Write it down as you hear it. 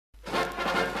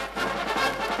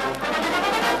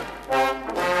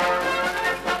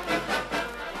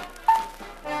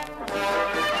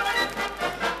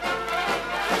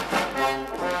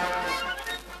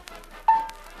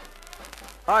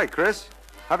Hi, Chris.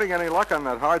 Having any luck on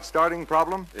that hard starting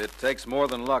problem? It takes more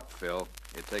than luck, Phil.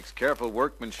 It takes careful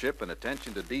workmanship and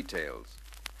attention to details.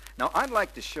 Now, I'd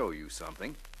like to show you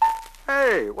something.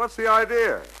 Hey, what's the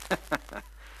idea?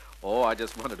 Oh, I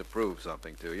just wanted to prove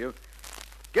something to you.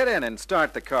 Get in and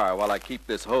start the car while I keep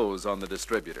this hose on the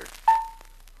distributor.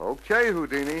 Okay,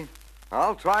 Houdini.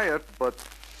 I'll try it, but...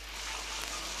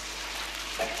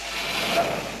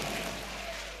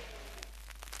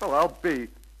 Well, I'll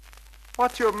beat.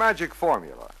 What's your magic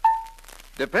formula?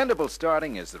 Dependable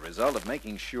starting is the result of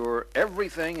making sure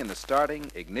everything in the starting,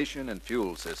 ignition, and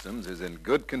fuel systems is in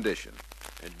good condition.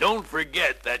 And don't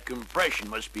forget that compression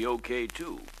must be okay,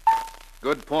 too.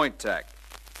 Good point, Tech.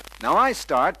 Now, I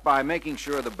start by making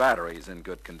sure the battery's in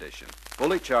good condition,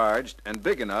 fully charged and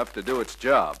big enough to do its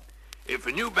job. If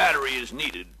a new battery is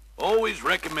needed, always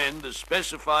recommend the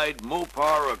specified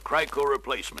Mopar or Chrysler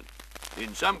replacement.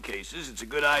 In some cases, it's a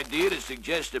good idea to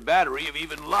suggest a battery of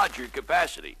even larger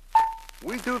capacity.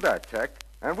 We do that, Tech,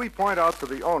 and we point out to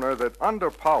the owner that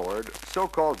underpowered,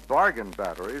 so-called bargain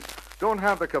batteries don't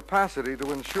have the capacity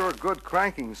to ensure good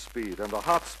cranking speed and a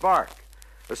hot spark,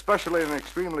 especially in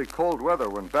extremely cold weather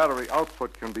when battery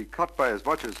output can be cut by as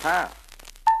much as half.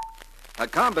 A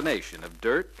combination of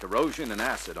dirt, corrosion, and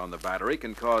acid on the battery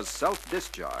can cause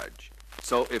self-discharge.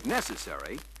 So, if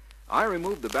necessary, I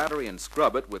remove the battery and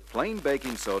scrub it with plain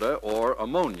baking soda or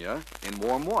ammonia in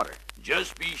warm water.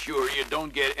 Just be sure you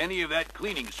don't get any of that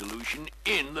cleaning solution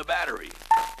in the battery.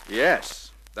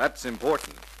 Yes, that's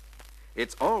important.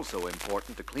 It's also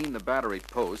important to clean the battery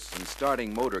posts and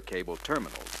starting motor cable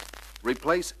terminals.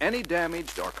 Replace any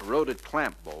damaged or corroded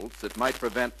clamp bolts that might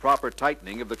prevent proper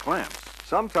tightening of the clamps.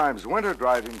 Sometimes winter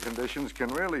driving conditions can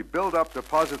really build up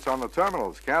deposits on the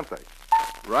terminals, can't they?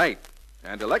 Right.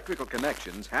 And electrical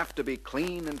connections have to be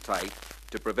clean and tight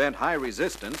to prevent high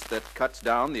resistance that cuts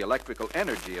down the electrical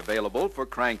energy available for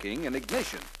cranking and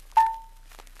ignition.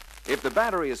 If the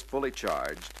battery is fully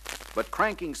charged, but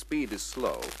cranking speed is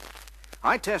slow,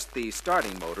 I test the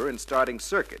starting motor and starting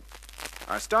circuit.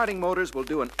 Our starting motors will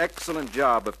do an excellent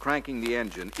job of cranking the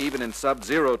engine even in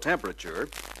sub-zero temperature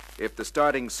if the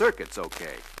starting circuit's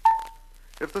okay.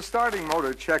 If the starting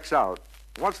motor checks out,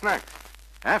 what's next?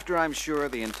 After I'm sure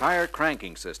the entire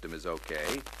cranking system is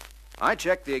okay, I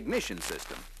check the ignition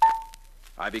system.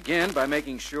 I begin by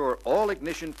making sure all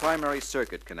ignition primary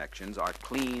circuit connections are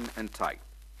clean and tight.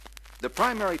 The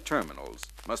primary terminals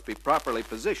must be properly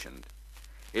positioned.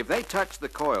 If they touch the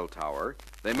coil tower,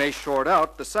 they may short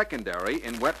out the secondary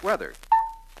in wet weather.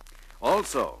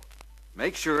 Also,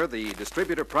 make sure the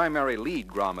distributor primary lead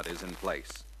grommet is in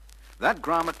place. That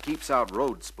grommet keeps out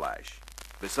road splash.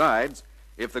 Besides,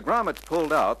 if the grommet's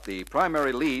pulled out, the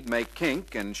primary lead may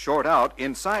kink and short out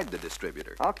inside the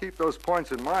distributor. I'll keep those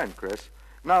points in mind, Chris.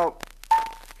 Now,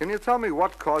 can you tell me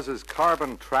what causes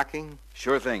carbon tracking?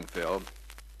 Sure thing, Phil.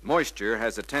 Moisture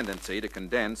has a tendency to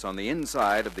condense on the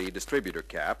inside of the distributor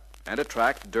cap and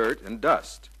attract dirt and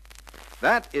dust.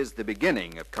 That is the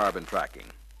beginning of carbon tracking.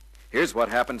 Here's what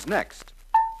happens next.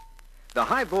 The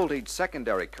high-voltage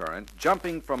secondary current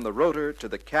jumping from the rotor to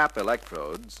the cap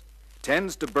electrodes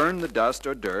tends to burn the dust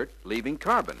or dirt, leaving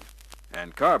carbon.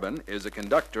 And carbon is a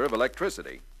conductor of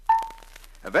electricity.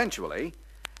 Eventually,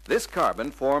 this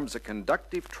carbon forms a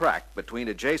conductive track between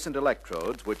adjacent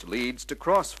electrodes, which leads to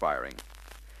cross-firing.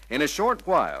 In a short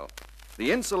while,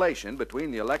 the insulation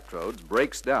between the electrodes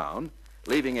breaks down,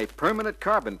 leaving a permanent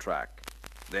carbon track.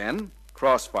 Then,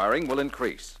 cross-firing will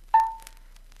increase.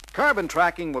 Carbon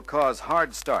tracking will cause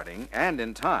hard starting and,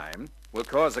 in time, will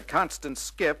cause a constant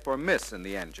skip or miss in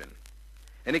the engine.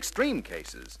 In extreme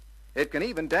cases, it can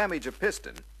even damage a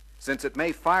piston, since it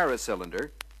may fire a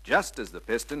cylinder just as the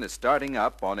piston is starting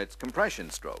up on its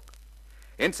compression stroke.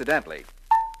 Incidentally,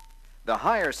 the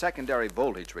higher secondary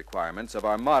voltage requirements of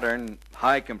our modern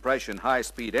high-compression,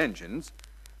 high-speed engines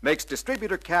makes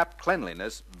distributor cap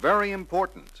cleanliness very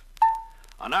important.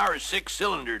 On our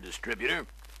six-cylinder distributor,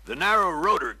 the narrow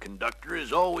rotor conductor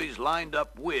is always lined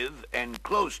up with and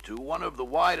close to one of the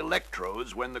wide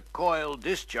electrodes when the coil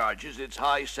discharges its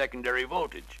high secondary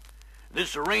voltage.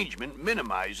 This arrangement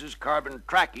minimizes carbon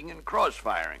tracking and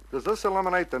cross-firing. Does this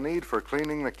eliminate the need for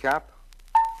cleaning the cap?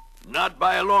 Not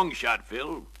by a long shot,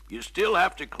 Phil. You still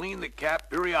have to clean the cap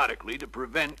periodically to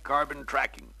prevent carbon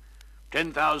tracking.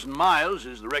 10,000 miles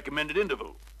is the recommended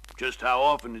interval. Just how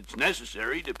often it's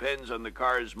necessary depends on the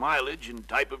car's mileage and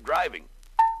type of driving.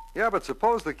 Yeah, but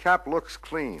suppose the cap looks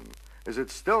clean. Is it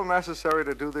still necessary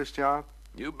to do this job?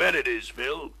 You bet it is,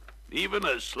 Phil. Even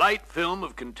a slight film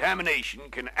of contamination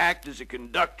can act as a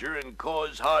conductor and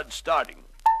cause hard starting.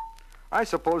 I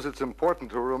suppose it's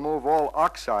important to remove all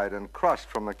oxide and crust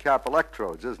from the cap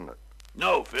electrodes, isn't it?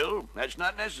 No, Phil, that's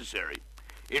not necessary.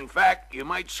 In fact, you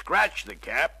might scratch the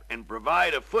cap and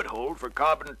provide a foothold for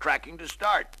carbon tracking to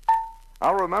start.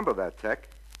 I'll remember that, Tech.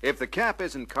 If the cap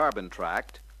isn't carbon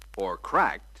tracked or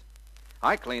cracked,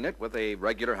 I clean it with a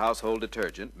regular household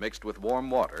detergent mixed with warm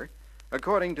water,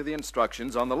 according to the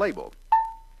instructions on the label.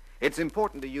 It's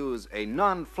important to use a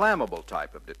non-flammable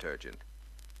type of detergent.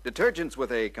 Detergents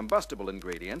with a combustible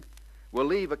ingredient will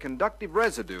leave a conductive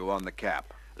residue on the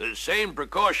cap. The same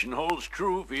precaution holds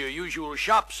true for your usual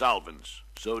shop solvents,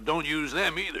 so don't use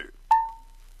them either.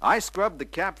 I scrubbed the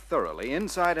cap thoroughly,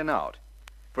 inside and out.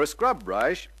 For a scrub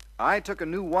brush, I took a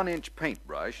new 1-inch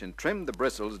paintbrush and trimmed the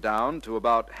bristles down to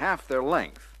about half their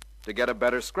length to get a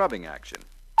better scrubbing action.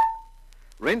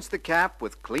 Rinse the cap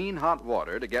with clean hot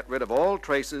water to get rid of all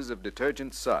traces of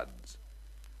detergent suds.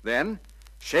 Then,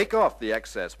 shake off the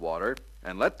excess water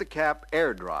and let the cap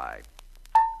air dry.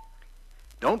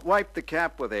 Don't wipe the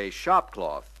cap with a shop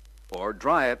cloth or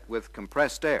dry it with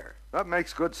compressed air. That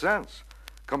makes good sense.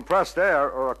 Compressed air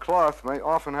or a cloth may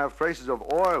often have traces of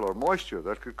oil or moisture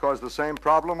that could cause the same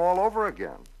problem all over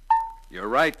again. You're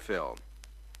right, Phil.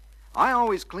 I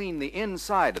always clean the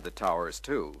inside of the towers,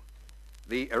 too.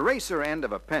 The eraser end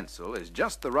of a pencil is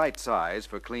just the right size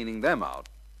for cleaning them out.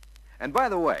 And by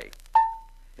the way,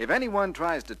 if anyone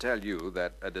tries to tell you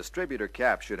that a distributor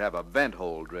cap should have a vent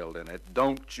hole drilled in it,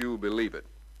 don't you believe it.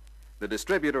 The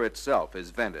distributor itself is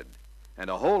vented, and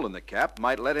a hole in the cap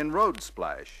might let in road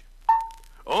splash.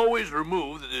 Always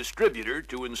remove the distributor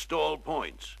to install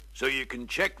points, so you can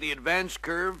check the advance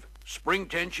curve, spring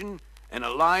tension, and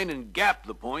align and gap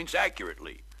the points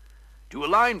accurately. To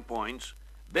align points,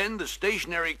 bend the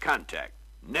stationary contact.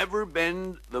 Never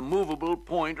bend the movable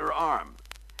point or arm.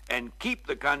 And keep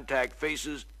the contact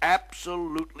faces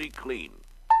absolutely clean.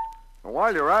 And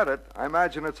while you're at it, I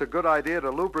imagine it's a good idea to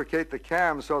lubricate the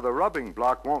cam so the rubbing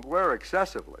block won't wear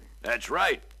excessively. That's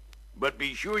right. But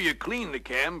be sure you clean the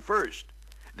cam first.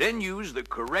 Then use the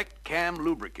correct cam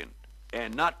lubricant,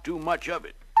 and not too much of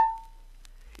it.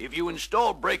 If you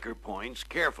install breaker points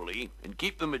carefully and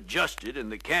keep them adjusted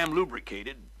and the cam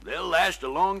lubricated, they'll last a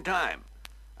long time.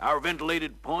 Our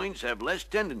ventilated points have less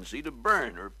tendency to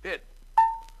burn or pit.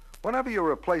 Whenever you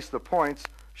replace the points,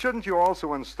 shouldn't you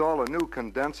also install a new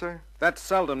condenser? That's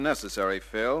seldom necessary,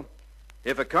 Phil.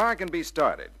 If a car can be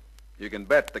started, you can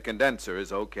bet the condenser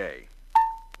is okay.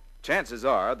 Chances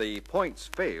are the points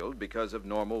failed because of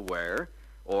normal wear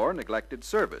or neglected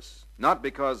service, not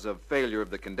because of failure of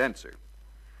the condenser.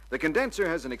 The condenser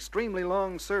has an extremely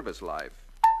long service life.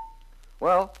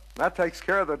 Well, that takes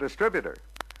care of the distributor.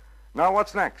 Now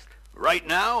what's next? Right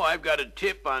now, I've got a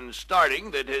tip on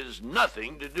starting that has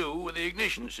nothing to do with the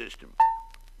ignition system.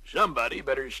 Somebody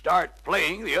better start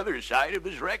playing the other side of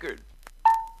his record.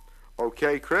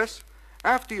 Okay, Chris.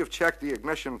 After you've checked the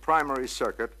ignition primary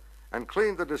circuit and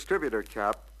cleaned the distributor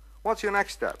cap, what's your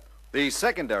next step? The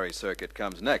secondary circuit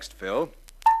comes next, Phil.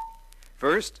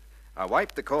 First, I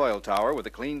wipe the coil tower with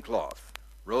a clean cloth.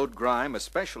 Road grime,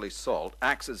 especially salt,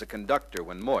 acts as a conductor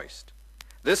when moist.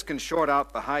 This can short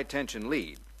out the high-tension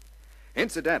lead.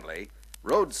 Incidentally,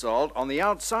 road salt on the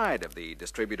outside of the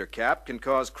distributor cap can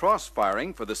cause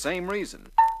cross-firing for the same reason.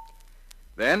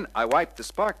 Then I wipe the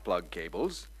spark plug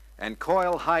cables and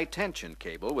coil high-tension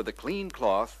cable with a clean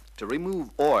cloth to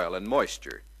remove oil and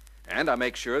moisture, and I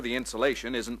make sure the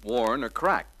insulation isn't worn or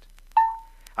cracked.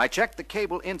 I check the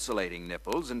cable insulating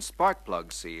nipples and spark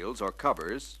plug seals or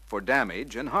covers for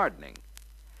damage and hardening.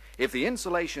 If the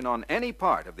insulation on any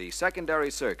part of the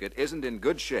secondary circuit isn't in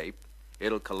good shape,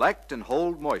 it'll collect and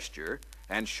hold moisture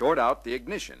and short out the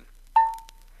ignition.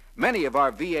 Many of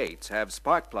our V8s have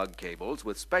spark plug cables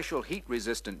with special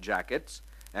heat-resistant jackets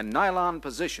and nylon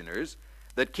positioners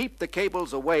that keep the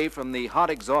cables away from the hot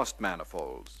exhaust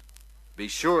manifolds. Be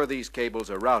sure these cables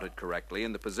are routed correctly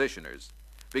in the positioners,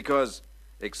 because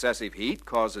excessive heat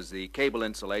causes the cable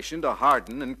insulation to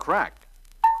harden and crack.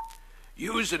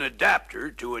 Use an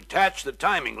adapter to attach the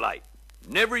timing light.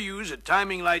 Never use a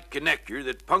timing light connector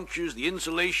that punctures the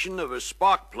insulation of a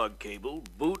spark plug cable,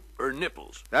 boot, or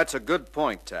nipples. That's a good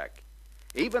point, Tech.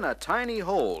 Even a tiny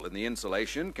hole in the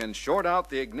insulation can short out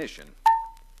the ignition.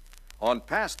 On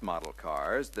past model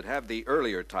cars that have the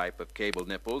earlier type of cable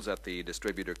nipples at the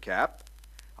distributor cap,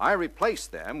 I replace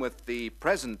them with the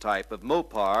present type of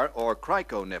Mopar or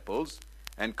Chrysler nipples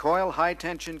and coil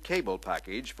high-tension cable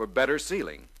package for better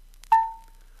sealing.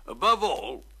 Above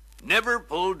all, never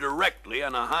pull directly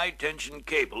on a high-tension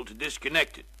cable to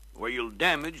disconnect it, where you'll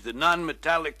damage the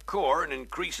non-metallic core and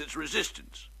increase its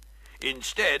resistance.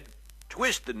 Instead,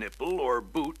 twist the nipple or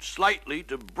boot slightly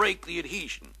to break the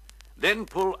adhesion. Then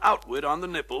pull outward on the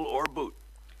nipple or boot.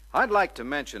 I'd like to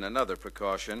mention another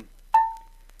precaution.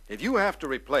 If you have to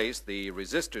replace the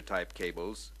resistor-type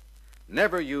cables,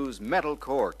 never use metal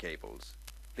core cables.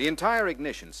 The entire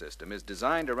ignition system is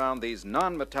designed around these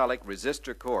non-metallic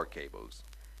resistor core cables.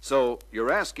 So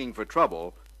you're asking for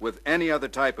trouble with any other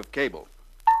type of cable.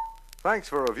 Thanks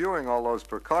for reviewing all those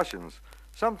precautions.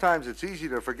 Sometimes it's easy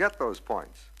to forget those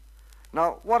points.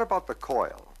 Now, what about the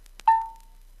coil?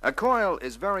 A coil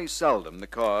is very seldom the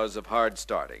cause of hard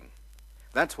starting.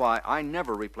 That's why I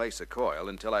never replace a coil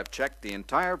until I've checked the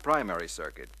entire primary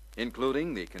circuit,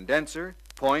 including the condenser,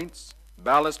 points,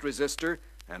 ballast resistor,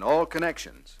 and all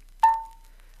connections.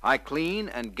 I clean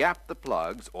and gap the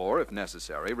plugs, or, if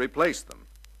necessary, replace them.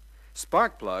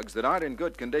 Spark plugs that aren't in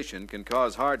good condition can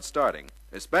cause hard starting,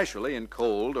 especially in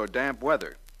cold or damp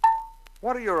weather.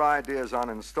 What are your ideas on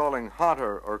installing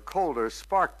hotter or colder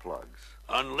spark plugs?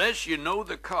 Unless you know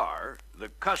the car, the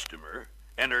customer,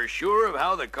 and are sure of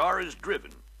how the car is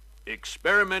driven,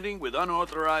 experimenting with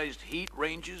unauthorized heat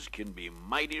ranges can be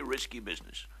mighty risky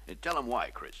business. And tell them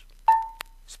why, Chris.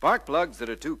 Spark plugs that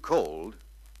are too cold,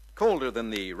 colder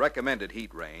than the recommended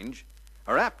heat range,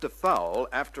 are apt to foul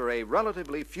after a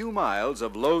relatively few miles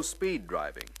of low-speed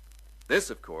driving. This,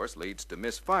 of course, leads to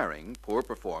misfiring, poor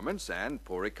performance, and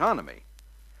poor economy.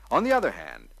 On the other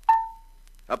hand,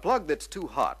 a plug that's too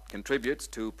hot contributes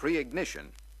to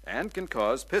pre-ignition and can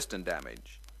cause piston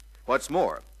damage. What's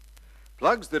more,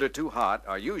 plugs that are too hot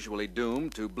are usually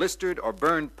doomed to blistered or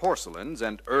burned porcelains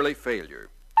and early failure.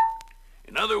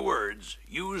 In other words,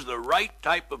 use the right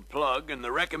type of plug in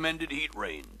the recommended heat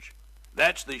range.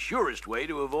 That's the surest way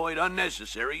to avoid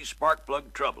unnecessary spark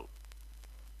plug trouble.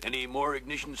 Any more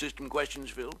ignition system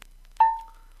questions, Phil?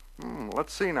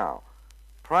 Let's see now.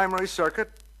 Primary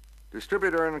circuit,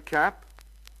 distributor and cap,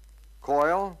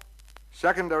 coil,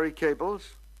 secondary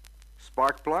cables,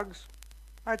 spark plugs.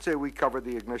 I'd say we covered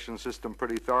the ignition system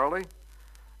pretty thoroughly.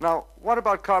 Now, what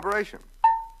about carburation?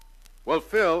 Well,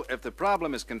 Phil, if the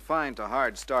problem is confined to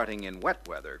hard starting in wet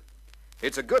weather,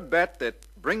 it's a good bet that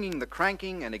bringing the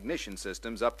cranking and ignition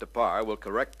systems up to par will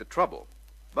correct the trouble.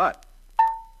 But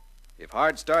if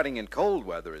hard starting in cold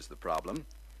weather is the problem,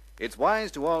 it's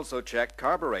wise to also check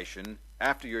carburation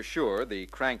after you're sure the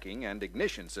cranking and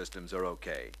ignition systems are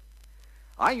okay.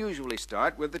 I usually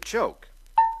start with the choke.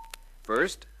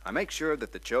 First, I make sure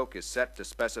that the choke is set to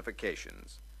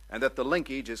specifications and that the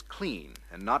linkage is clean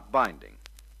and not binding.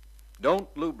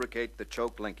 Don't lubricate the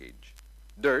choke linkage.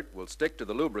 Dirt will stick to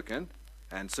the lubricant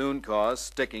and soon cause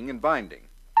sticking and binding.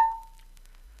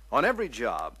 On every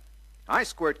job, I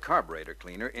squirt carburetor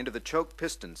cleaner into the choke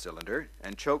piston cylinder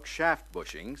and choke shaft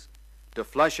bushings to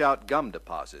flush out gum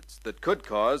deposits that could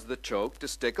cause the choke to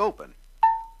stick open.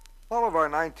 All of our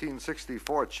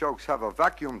 1964 chokes have a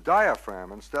vacuum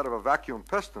diaphragm instead of a vacuum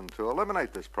piston to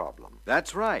eliminate this problem.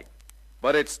 That's right.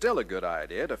 But it's still a good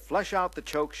idea to flush out the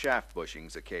choke shaft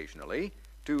bushings occasionally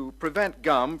to prevent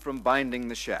gum from binding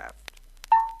the shaft.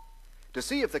 To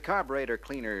see if the carburetor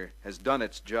cleaner has done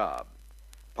its job,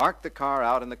 park the car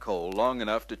out in the cold long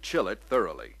enough to chill it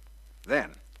thoroughly.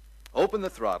 Then, open the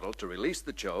throttle to release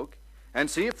the choke and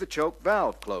see if the choke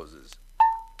valve closes.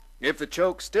 If the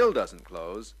choke still doesn't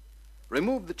close,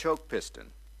 remove the choke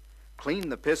piston. Clean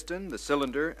the piston, the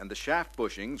cylinder, and the shaft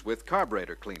bushings with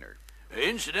carburetor cleaner.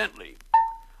 Incidentally,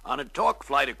 on a talk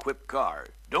flight equipped car,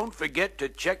 don't forget to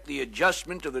check the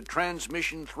adjustment of the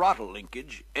transmission throttle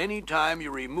linkage anytime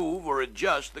you remove or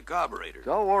adjust the carburetor.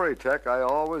 Don't worry, Tech, I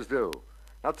always do.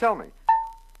 Now tell me,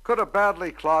 could a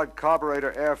badly clogged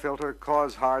carburetor air filter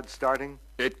cause hard starting?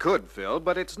 It could, Phil,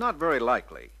 but it's not very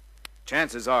likely.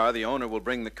 Chances are the owner will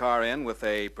bring the car in with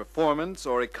a performance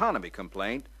or economy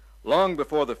complaint long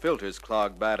before the filter's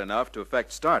clogged bad enough to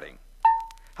affect starting.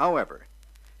 However,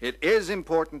 it is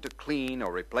important to clean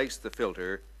or replace the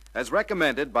filter as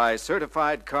recommended by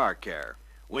certified car care.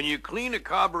 When you clean a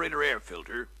carburetor air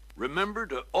filter, remember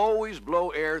to always blow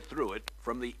air through it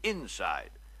from the inside.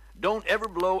 Don't ever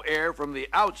blow air from the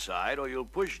outside or you'll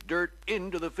push dirt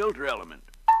into the filter element.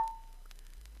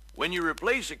 When you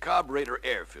replace a carburetor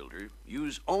air filter,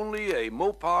 use only a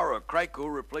Mopar or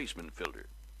Chrysler replacement filter.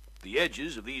 The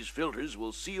edges of these filters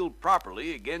will seal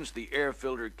properly against the air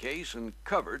filter case and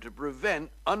cover to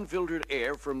prevent unfiltered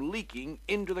air from leaking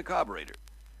into the carburetor.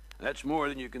 That's more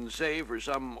than you can say for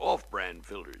some off-brand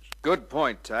filters. Good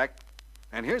point, Tack.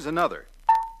 And here's another.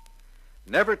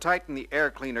 Never tighten the air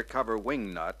cleaner cover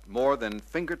wing nut more than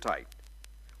finger tight.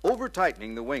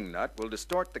 Over-tightening the wing nut will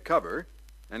distort the cover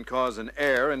and cause an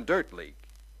air and dirt leak.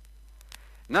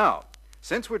 Now,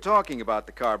 since we're talking about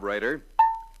the carburetor,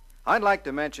 I'd like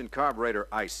to mention carburetor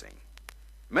icing.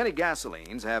 Many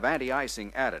gasolines have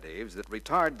anti-icing additives that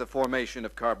retard the formation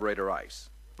of carburetor ice.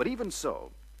 But even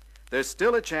so, there's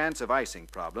still a chance of icing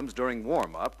problems during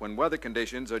warm-up when weather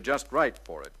conditions are just right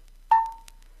for it.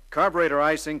 Carburetor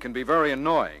icing can be very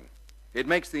annoying. It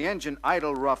makes the engine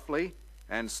idle roughly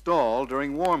and stall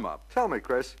during warm-up. Tell me,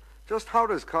 Chris, just how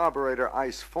does carburetor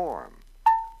ice form?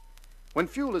 When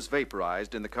fuel is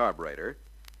vaporized in the carburetor,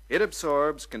 it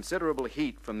absorbs considerable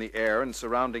heat from the air and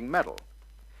surrounding metal.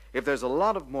 If there's a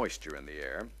lot of moisture in the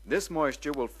air, this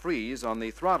moisture will freeze on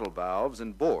the throttle valves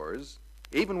and bores,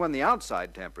 even when the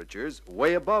outside temperature's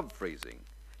way above freezing,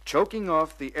 choking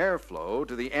off the airflow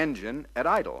to the engine at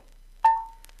idle.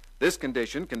 This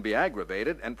condition can be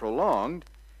aggravated and prolonged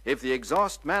if the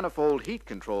exhaust manifold heat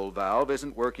control valve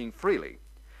isn't working freely,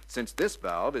 since this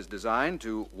valve is designed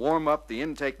to warm up the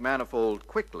intake manifold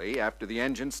quickly after the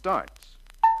engine starts.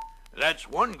 That's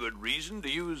one good reason to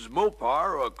use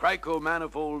Mopar or Chrysler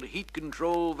manifold heat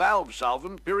control valve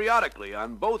solvent periodically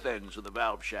on both ends of the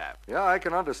valve shaft. Yeah, I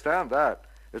can understand that.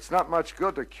 It's not much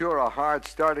good to cure a hard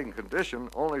starting condition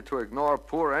only to ignore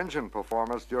poor engine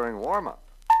performance during warm-up.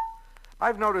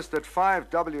 I've noticed that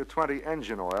 5W20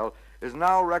 engine oil is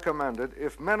now recommended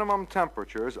if minimum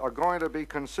temperatures are going to be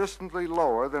consistently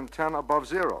lower than 10 above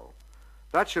zero.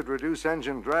 That should reduce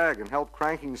engine drag and help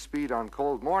cranking speed on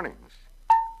cold mornings.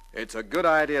 It's a good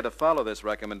idea to follow this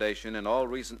recommendation in all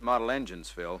recent model engines,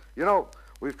 Phil. You know,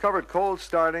 we've covered cold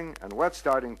starting and wet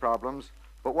starting problems,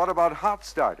 but what about hot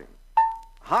starting?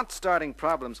 Hot starting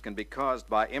problems can be caused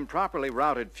by improperly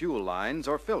routed fuel lines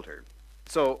or filter.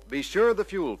 So be sure the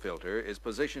fuel filter is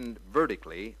positioned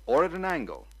vertically or at an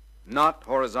angle, not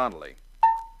horizontally.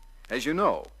 As you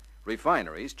know,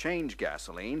 refineries change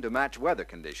gasoline to match weather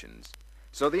conditions,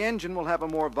 so the engine will have a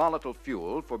more volatile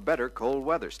fuel for better cold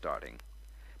weather starting.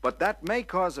 But that may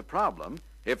cause a problem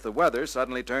if the weather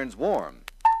suddenly turns warm.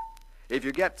 If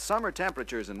you get summer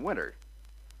temperatures in winter,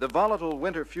 the volatile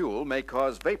winter fuel may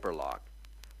cause vapor lock.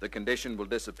 The condition will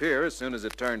disappear as soon as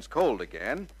it turns cold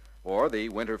again, or the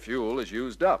winter fuel is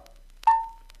used up.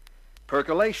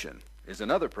 Percolation is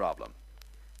another problem.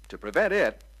 To prevent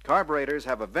it, carburetors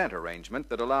have a vent arrangement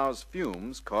that allows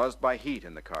fumes caused by heat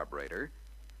in the carburetor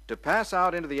to pass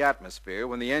out into the atmosphere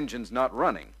when the engine's not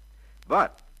running.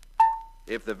 But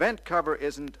if the vent cover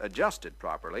isn't adjusted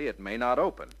properly, it may not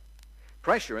open.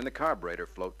 Pressure in the carburetor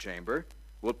float chamber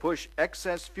will push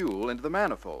excess fuel into the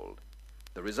manifold.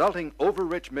 The resulting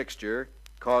over-rich mixture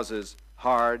causes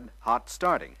hard, hot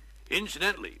starting.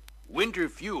 Incidentally, winter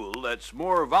fuel that's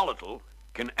more volatile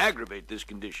can aggravate this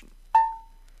condition.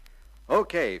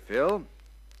 Okay, Phil.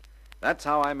 That's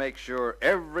how I make sure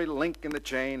every link in the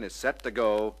chain is set to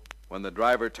go when the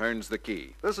driver turns the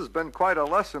key. This has been quite a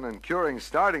lesson in curing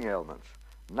starting ailments.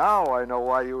 Now I know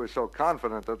why you were so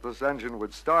confident that this engine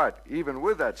would start, even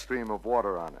with that stream of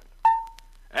water on it.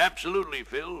 Absolutely,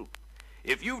 Phil.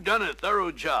 If you've done a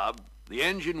thorough job, the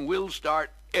engine will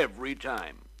start every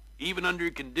time, even under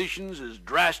conditions as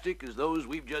drastic as those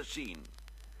we've just seen.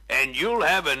 And you'll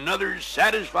have another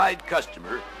satisfied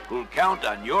customer who'll count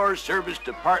on your service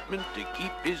department to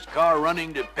keep his car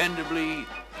running dependably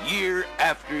year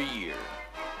after year.